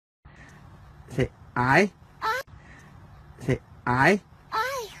Say I. Say I.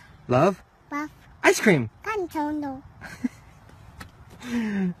 I Love. love Ice cream. Gonzalo.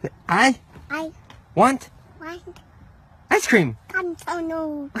 Say I. I Want. want Ice cream.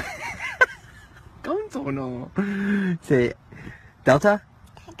 Gonzalo. Gonzalo. Say Delta.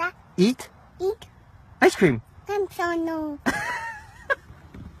 Dada, Eat. eat Ice cream. Gonzalo.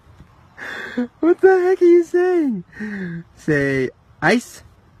 What the heck are you saying? Say ice.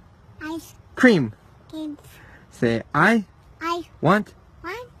 Ice Cream. cream. Say I. I Want.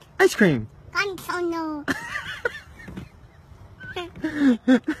 want Ice cream. Gonzalo.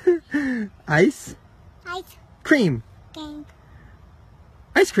 Ice. Ice Cream. cream.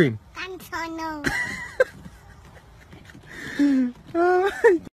 Ice cream. Gonzalo. Oh,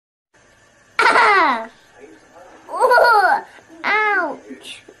 Ah! Oh!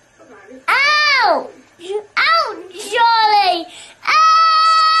 Ouch! Ouch! Ouch, Charlie!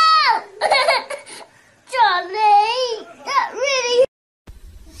 Ow! Charlie! That really...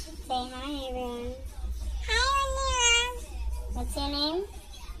 Say hi, everyone. Hi, everyone. What's your name?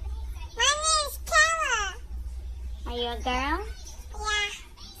 My name is Kara. Are you a girl? Yeah.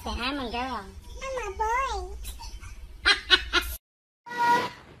 Say, I'm a girl. I'm a boy.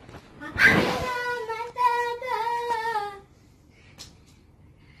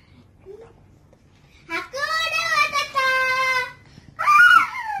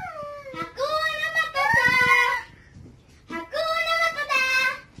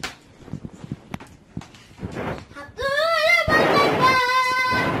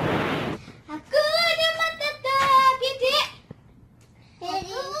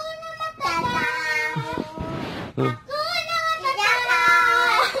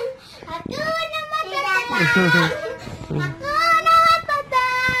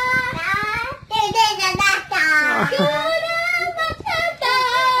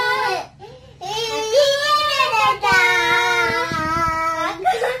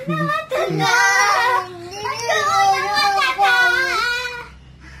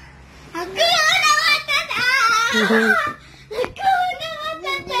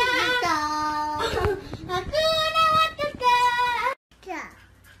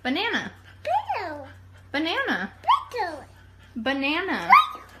 Banana. Banana. Banana.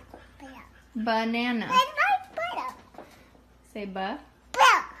 Banana. Say ba.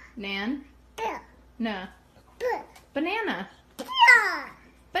 Nan. Na. Banana.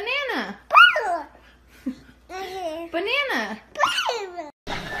 Banana. Banana.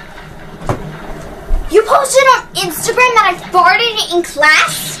 You posted on Instagram that I farted in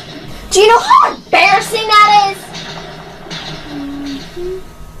class? Do you know how embarrassing that is?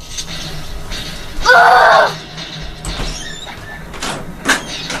 Ugh!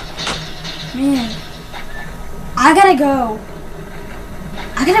 Man, I gotta go.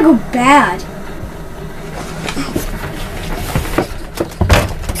 I gotta go bad.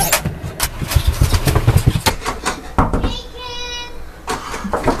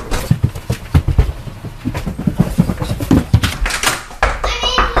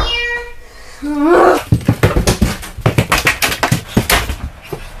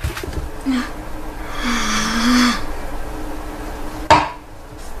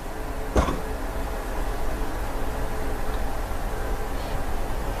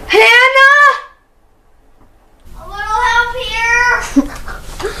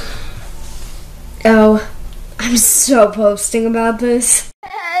 Oh, I'm so posting about this.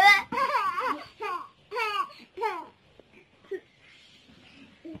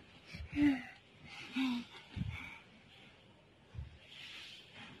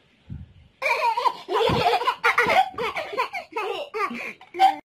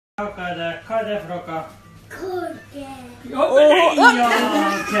 Kade froka. Kurke. Ja, okej.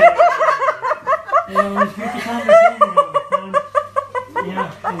 Ja, vi ska inte ta med sen. Ja,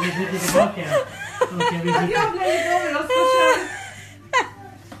 och vi flyttar tillbaka. Okej, vi flyttar. Jag blev överraskad.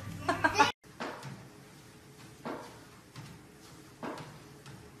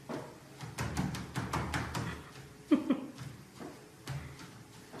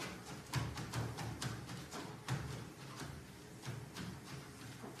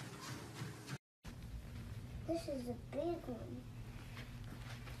 This is a big one.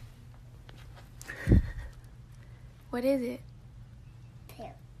 What is it?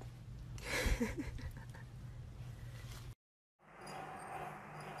 Pear.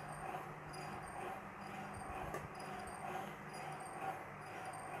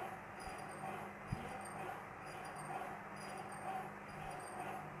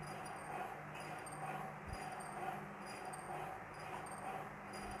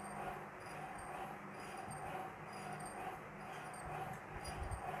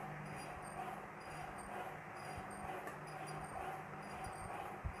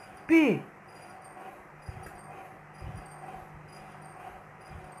 B.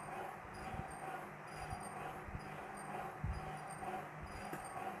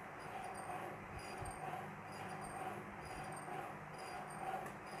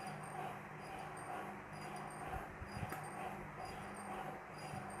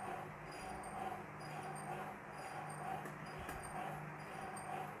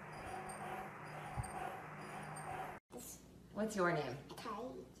 What's your name? Tate.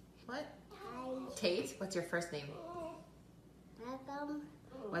 What? Tate. Tate? What's your first name? Malcolm.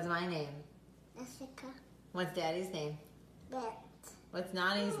 What's my name? Jessica. What's Daddy's name? Bet. What's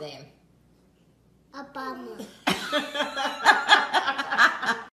Nani's name? Obama.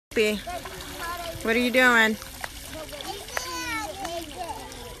 What are you doing?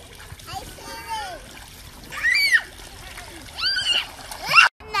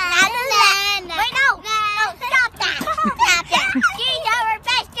 She's our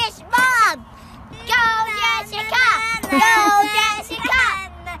bestest mom. Go Jessica. Go Jessica.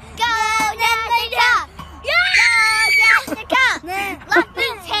 Go Jessica. Go Jessica. Love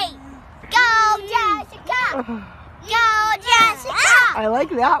you, Tate. Go Jessica. Go Jessica. I like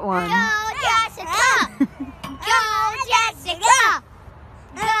that one. Go Jessica. Go Jessica.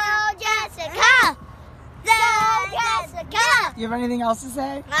 Go Jessica. Go Jessica. You have anything else to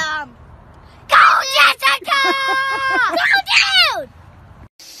say? Go Jessica! Go down!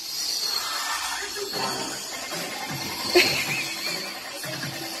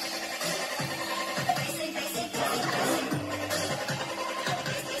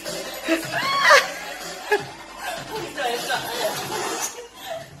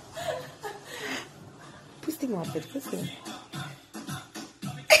 Pusing lapit, pusing.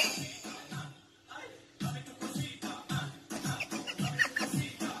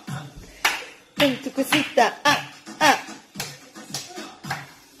 Vem, tu cosita.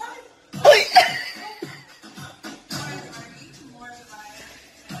 Uy.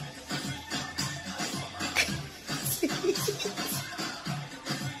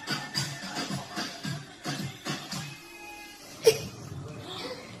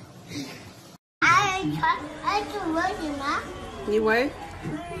 I can work it, Ma. You what?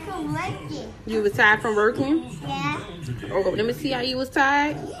 I can work it. You was tired from working? Yeah. Oh, let me see how you was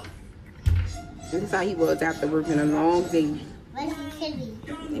tired. This is how he was after working a long day. Where's the kitty?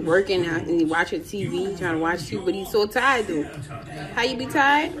 Working out and he watching TV, trying to watch TV, but he's so tired though. How you be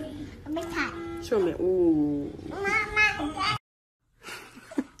tired? I'm tired. Show me. Ooh. Mama.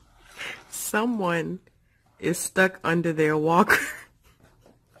 Someone is stuck under their walker.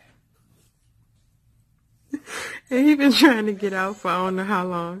 And he's been trying to get out for I don't know how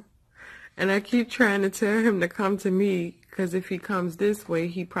long. And I keep trying to tell him to come to me, because if he comes this way,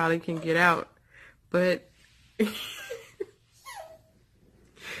 he probably can get out. But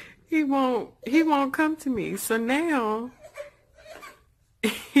he won't come to me. So now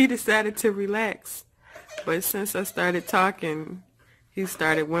he decided to relax. But since I started talking, he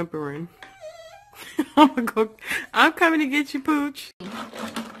started whimpering. I'm coming to get you, Pooch.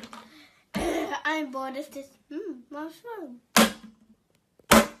 I'm bored of this. Mushroom.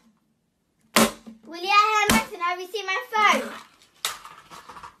 Will you have nothing? Have you seen my phone?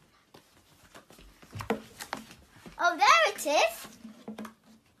 Oh, there it is.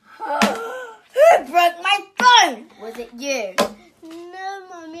 Who broke my phone? Was it you? No,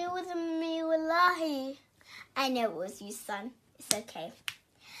 Mommy, it wasn't me, wallahi. I know it was you, son. It's okay.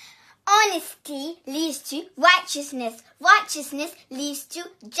 Honesty leads to righteousness. Righteousness leads to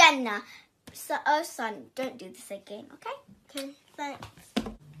Jannah. So, oh, son, don't do this again, okay? Okay, thanks.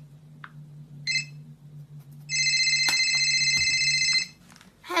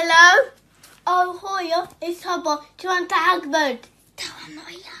 Hello? Oh, Hoya, it's Hubba. Do you want to Ahmed? Tell him not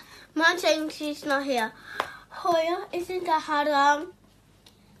here. Mom saying she's not here. Hoya, isn't that haram?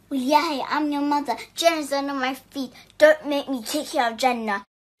 Well, yeah, I'm your mother. Jannah's under my feet. Don't make me kick you out of Jannah.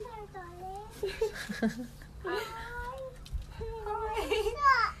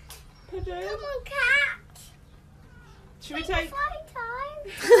 Come on, cat. Should we take?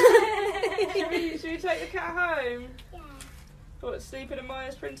 Should we take the cat home? Yeah. What, sleep in a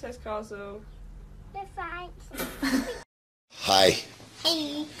Maya's princess castle? No thanks. Hi.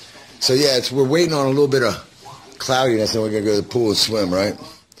 Hey. So yeah, we're waiting on a little bit of cloudiness, and we're gonna go to the pool and swim, right?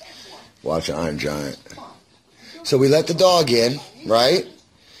 Watch Iron Giant. So we let the dog in, right?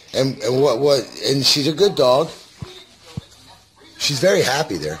 And what? And she's a good dog. She's very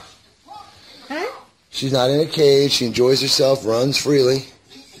happy there. Huh? She's not in a cage. She enjoys herself, runs freely.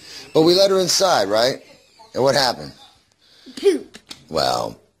 But we let her inside, right? And what happened? Poop.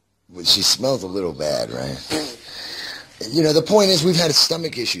 Well, she smells a little bad, right? You know, the point is we've had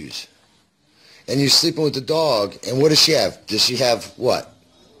stomach issues. And you're sleeping with the dog, and what does she have? Does she have what?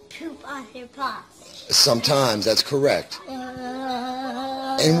 Poop on her paws. Sometimes, that's correct.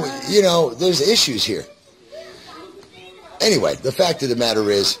 And, you know, there's issues here. Anyway, the fact of the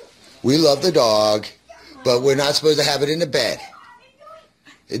matter is, we love the dog, but we're not supposed to have it in the bed.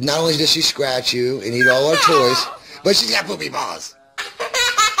 Not only does she scratch you and eat all our toys, but she's got poopy paws.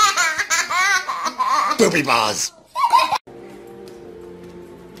 Poopy paws.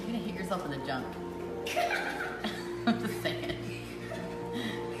 You're gonna hit yourself in the junk. I'm just saying.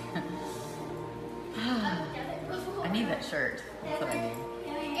 I need that shirt. That's what I need.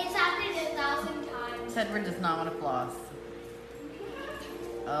 It's happened 1,000 times. Edward does not want to floss.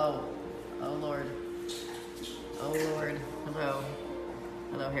 Oh. Oh, Lord. Oh, Lord. Hello.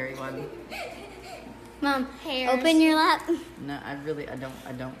 Hello, hairy one. Mom, open your lap. No, I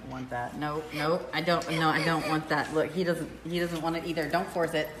don't want that. No, I don't want that. Look, he doesn't want it either. Don't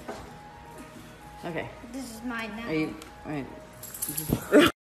force it. Okay. This is mine now. Are you, all right.